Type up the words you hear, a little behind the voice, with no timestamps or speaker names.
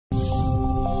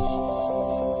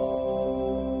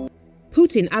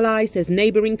Putin ally says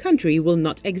neighbouring country will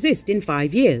not exist in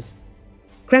 5 years.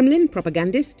 Kremlin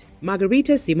propagandist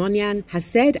Margarita Simonyan has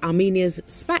said Armenia's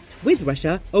spat with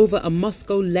Russia over a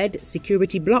Moscow-led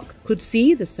security bloc could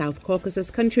see the South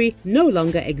Caucasus country no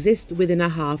longer exist within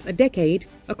half a decade,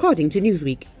 according to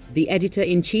Newsweek. The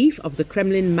editor-in-chief of the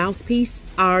Kremlin mouthpiece,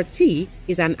 RT,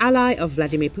 is an ally of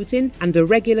Vladimir Putin and a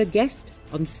regular guest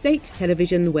on state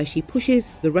television where she pushes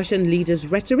the Russian leader's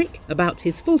rhetoric about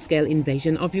his full-scale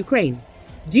invasion of Ukraine.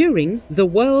 During the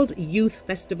World Youth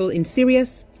Festival in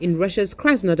Sirius, in Russia's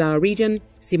Krasnodar region,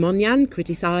 Simonyan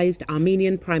criticized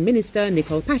Armenian Prime Minister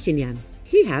Nikol Pashinyan.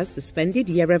 He has suspended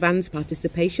Yerevan's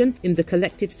participation in the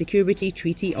Collective Security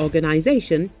Treaty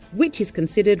Organization, which is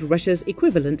considered Russia's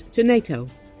equivalent to NATO.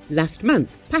 Last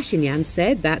month, Pashinyan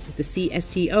said that the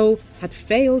CSTO had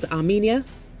failed Armenia,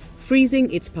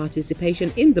 freezing its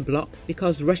participation in the bloc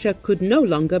because Russia could no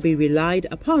longer be relied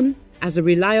upon as a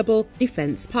reliable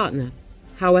defense partner.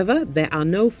 However, there are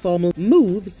no formal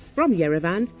moves from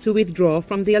Yerevan to withdraw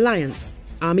from the alliance.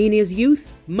 Armenia's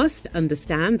youth must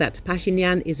understand that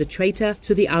Pashinyan is a traitor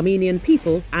to the Armenian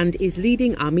people and is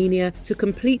leading Armenia to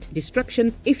complete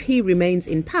destruction if he remains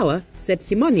in power, said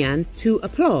Simonyan to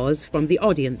applause from the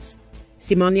audience.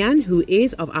 Simonyan, who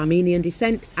is of Armenian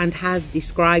descent and has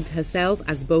described herself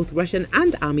as both Russian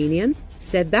and Armenian,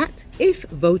 said that if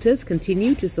voters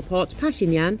continue to support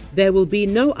Pashinyan, there will be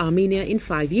no Armenia in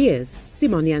 5 years.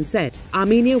 Simonyan said,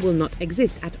 "Armenia will not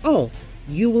exist at all.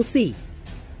 You will see."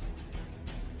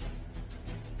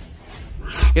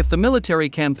 If the military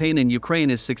campaign in Ukraine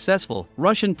is successful,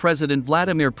 Russian President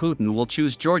Vladimir Putin will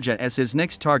choose Georgia as his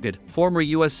next target. Former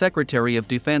U.S. Secretary of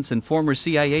Defense and former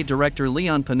CIA Director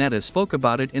Leon Panetta spoke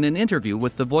about it in an interview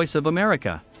with The Voice of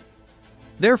America.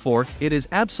 Therefore, it is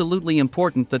absolutely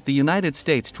important that the United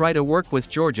States try to work with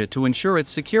Georgia to ensure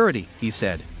its security, he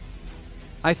said.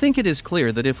 "I think it is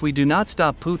clear that if we do not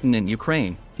stop Putin in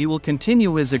Ukraine, he will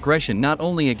continue his aggression not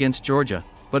only against Georgia,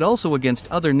 but also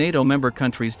against other NATO member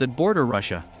countries that border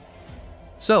Russia.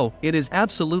 So, it is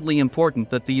absolutely important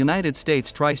that the United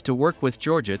States tries to work with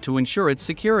Georgia to ensure its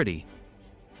security.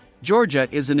 Georgia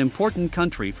is an important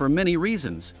country for many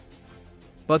reasons.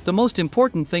 But the most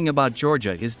important thing about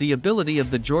Georgia is the ability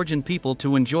of the Georgian people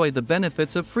to enjoy the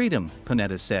benefits of freedom,"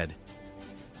 Panetta said.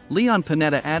 Leon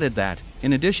Panetta added that,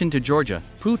 in addition to Georgia,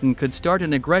 Putin could start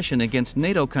an aggression against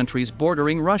NATO countries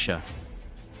bordering Russia.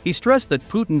 He stressed that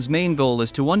Putin's main goal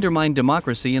is to undermine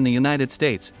democracy in the United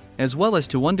States, as well as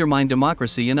to undermine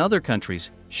democracy in other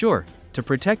countries. "Sure, to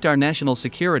protect our national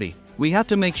security, we have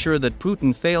to make sure that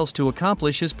Putin fails to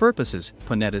accomplish his purposes,"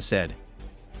 Panetta said.